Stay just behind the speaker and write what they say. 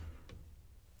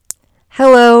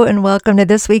Hello, and welcome to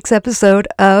this week's episode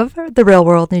of the Real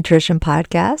World Nutrition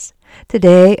Podcast.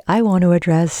 Today, I want to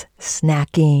address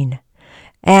snacking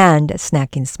and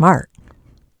snacking smart.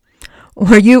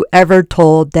 Were you ever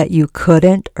told that you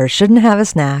couldn't or shouldn't have a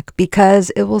snack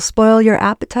because it will spoil your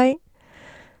appetite?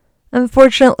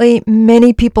 Unfortunately,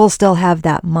 many people still have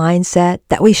that mindset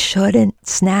that we shouldn't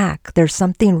snack. There's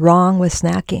something wrong with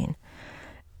snacking.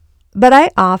 But I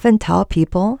often tell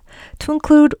people to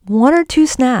include 1 or 2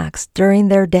 snacks during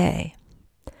their day.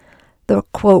 The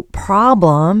quote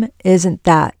problem isn't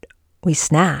that we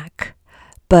snack,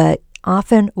 but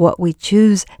often what we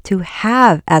choose to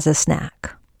have as a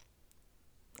snack.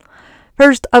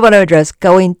 First, I want to address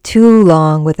going too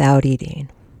long without eating.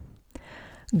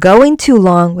 Going too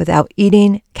long without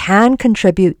eating can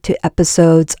contribute to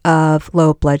episodes of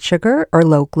low blood sugar or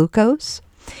low glucose,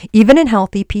 even in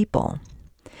healthy people.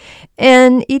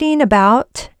 And eating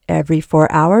about every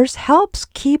 4 hours helps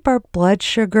keep our blood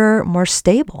sugar more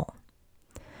stable.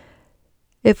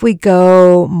 If we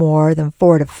go more than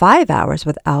 4 to 5 hours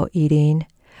without eating,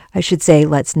 I should say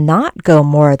let's not go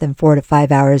more than 4 to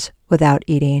 5 hours without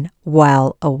eating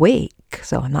while awake.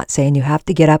 So I'm not saying you have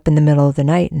to get up in the middle of the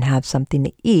night and have something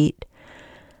to eat.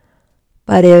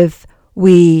 But if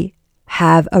we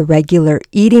have a regular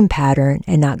eating pattern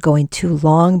and not going too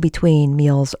long between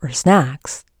meals or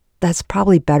snacks, that's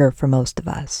probably better for most of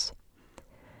us.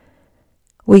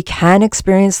 We can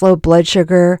experience low blood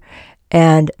sugar,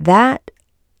 and that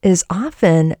is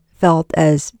often felt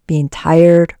as being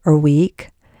tired or weak,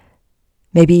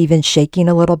 maybe even shaking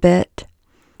a little bit,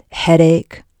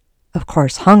 headache, of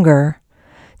course, hunger,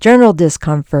 general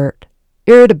discomfort,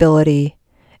 irritability,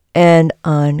 and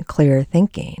unclear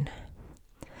thinking.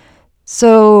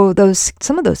 So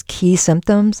some of those key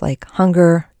symptoms like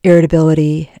hunger,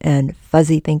 irritability, and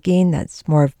fuzzy thinking, that's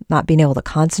more of not being able to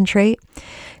concentrate,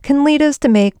 can lead us to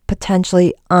make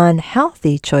potentially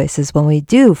unhealthy choices when we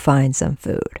do find some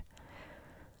food.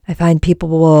 I find people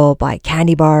will buy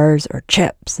candy bars or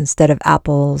chips instead of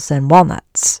apples and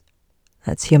walnuts.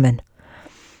 That's human.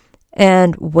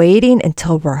 And waiting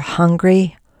until we're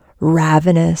hungry,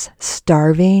 ravenous,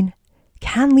 starving,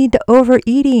 can lead to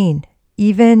overeating,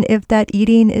 even if that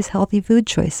eating is healthy food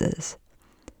choices.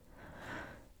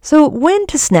 So when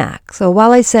to snack? So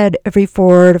while I said every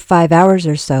 4 to 5 hours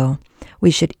or so,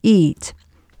 we should eat,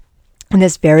 and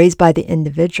this varies by the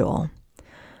individual,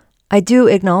 I do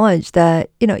acknowledge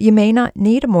that, you may not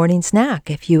need a morning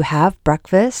snack if you have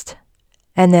breakfast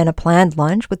and then a planned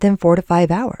lunch within 4 to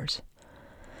 5 hours.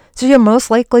 So you'll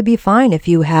most likely be fine if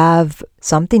you have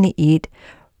something to eat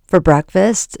for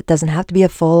breakfast. It doesn't have to be a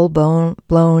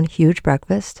full-blown huge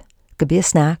breakfast. It could be a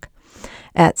snack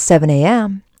at 7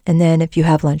 a.m. And then if you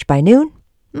have lunch by noon,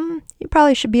 you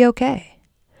probably should be okay.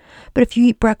 But if you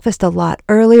eat breakfast a lot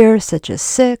earlier, such as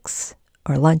 6,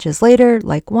 or lunches later,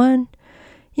 like 1,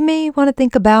 you may want to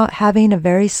think about having a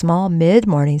very small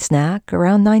mid-morning snack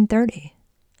around 9:30.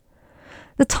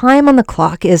 The time on the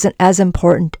clock isn't as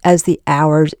important as the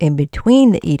hours in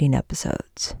between the eating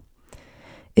episodes.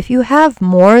 If you have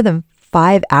more than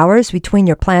 5 hours between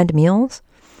your planned meals,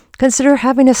 consider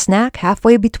having a snack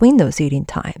halfway between those eating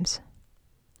times.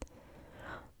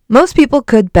 Most people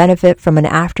could benefit from an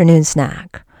afternoon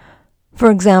snack.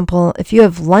 For example, if you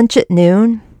have lunch at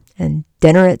noon and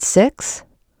dinner at 6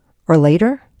 or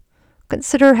later,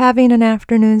 consider having an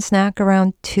afternoon snack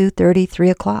around 2:30, 3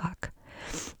 o'clock.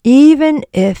 Even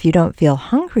if you don't feel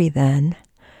hungry then,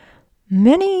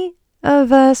 many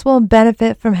of us will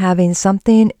benefit from having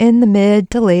something in the mid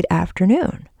to late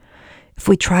afternoon. If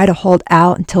we try to hold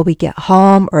out until we get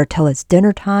home or till it's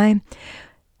dinner time,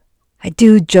 I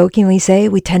do jokingly say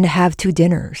we tend to have 2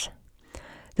 dinners.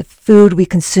 The food we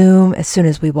consume as soon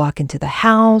as we walk into the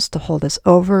house to hold us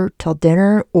over till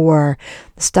dinner, or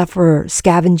the stuff we're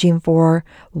scavenging for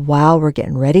while we're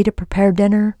getting ready to prepare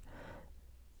dinner.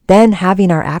 Then having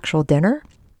our actual dinner.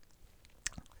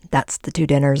 That's the 2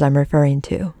 dinners I'm referring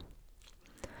to.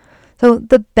 So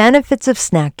the benefits of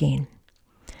snacking.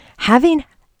 Having a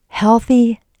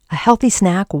healthy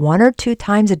snack 1 or 2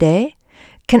 times a day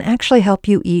can actually help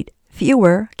you eat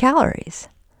fewer calories.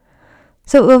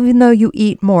 So even though you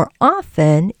eat more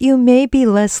often, you may be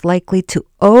less likely to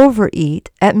overeat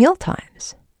at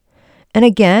mealtimes. And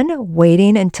again,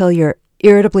 waiting until you're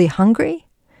irritably hungry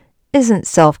isn't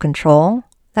self-control.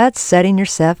 That's setting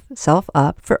yourself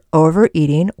up for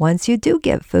overeating once you do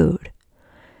get food.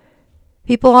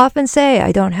 People often say,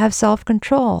 I don't have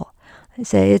self-control. I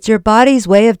say, it's your body's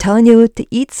way of telling you to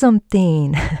eat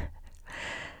something.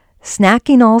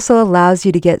 Snacking also allows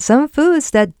you to get some foods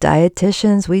that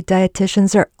we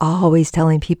dietitians are always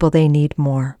telling people they need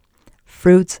more.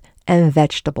 Fruits and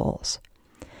vegetables.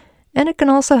 And it can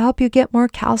also help you get more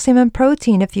calcium and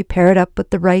protein if you pair it up with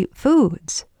the right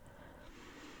foods.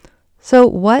 So,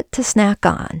 what to snack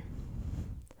on?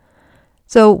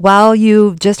 So, while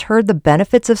you've just heard the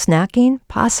benefits of snacking,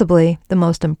 possibly the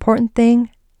most important thing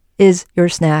is your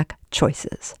snack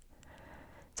choices.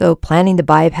 So, planning to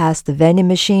bypass the vending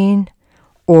machine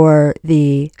or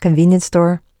the convenience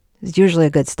store is usually a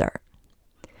good start.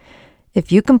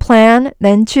 If you can plan,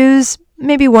 then choose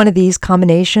maybe one of these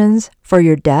combinations for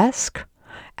your desk,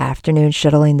 afternoon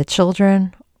shuttling the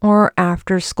children, or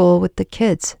after school with the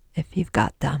kids if you've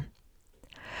got them.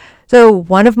 So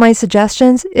one of my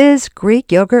suggestions is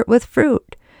Greek yogurt with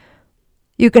fruit.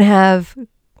 You can have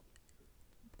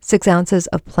 6 ounces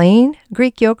of plain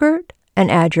Greek yogurt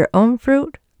and add your own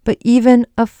fruit, but even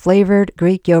a flavored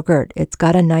Greek yogurt. It's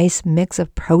got a nice mix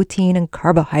of protein and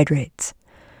carbohydrates.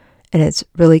 And it's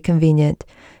really convenient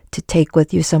to take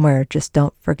with you somewhere. Just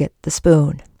don't forget the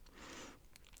spoon.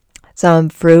 Some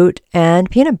fruit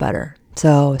and peanut butter.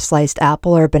 So sliced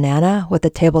apple or banana with a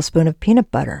tablespoon of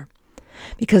peanut butter.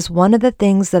 Because one of the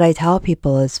things that I tell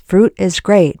people is fruit is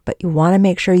great, but you want to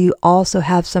make sure you also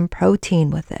have some protein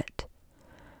with it.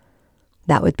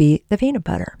 That would be the peanut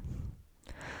butter.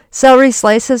 Celery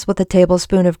slices with a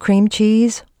tablespoon of cream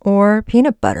cheese or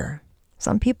peanut butter.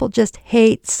 Some people just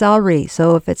hate celery,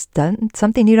 so if it's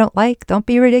something you don't like, don't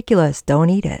be ridiculous. Don't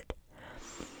eat it.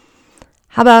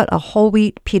 How about a whole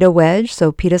wheat pita wedge,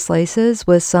 so pita slices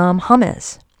with some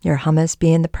hummus, your hummus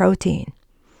being the protein.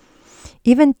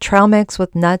 Even trail mix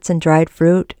with nuts and dried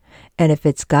fruit, and if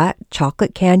it's got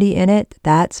chocolate candy in it,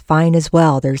 that's fine as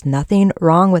well. There's nothing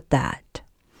wrong with that.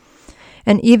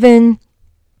 And even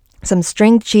some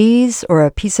string cheese or a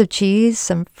piece of cheese,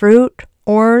 some fruit,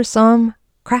 or some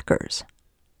crackers.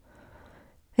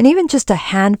 And even just a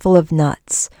handful of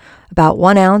nuts, about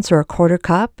 1 ounce or a quarter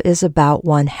cup is about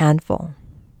 1 handful.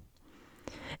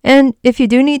 And if you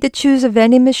do need to choose a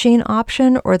vending machine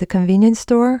option or the convenience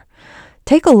store,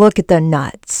 take a look at the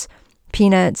nuts,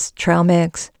 peanuts, trail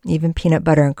mix, even peanut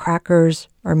butter and crackers,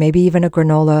 or maybe even a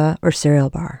granola or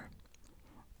cereal bar.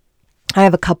 I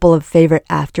have a couple of favorite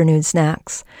afternoon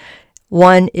snacks.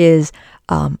 One is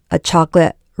a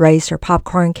chocolate rice or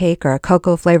popcorn cake or a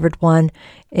cocoa flavored one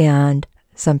and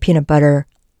some peanut butter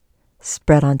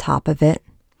spread on top of it.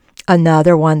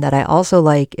 Another one that I also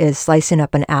like is slicing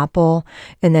up an apple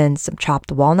and then some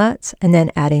chopped walnuts and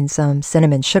then adding some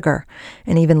cinnamon sugar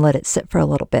and even let it sit for a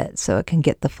little bit so it can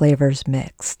get the flavors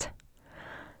mixed.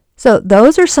 So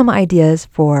those are some ideas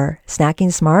for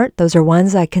snacking smart. Those are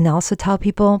ones I can also tell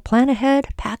people, plan ahead,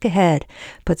 pack ahead,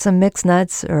 put some mixed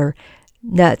nuts or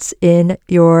nuts in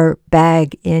your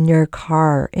bag, in your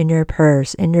car, in your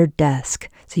purse, in your desk,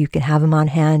 so you can have them on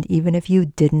hand even if you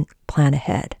didn't plan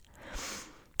ahead.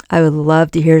 I would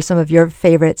love to hear some of your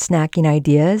favorite snacking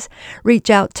ideas. Reach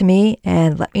out to me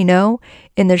and let me know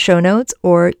in the show notes,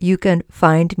 or you can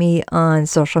find me on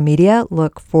social media.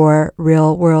 Look for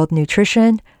Real World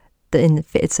Nutrition.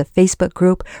 It's a Facebook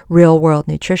group, Real World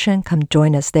Nutrition. Come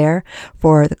join us there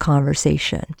for the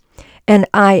conversation. And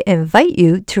I invite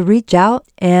you to reach out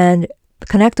and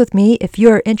connect with me if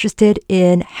you're interested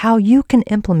in how you can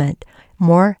implement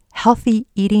more healthy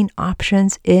eating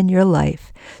options in your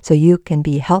life so you can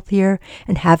be healthier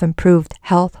and have improved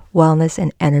health, wellness,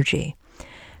 and energy.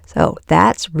 So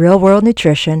that's Real World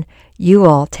Nutrition. You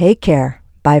all take care.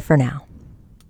 Bye for now.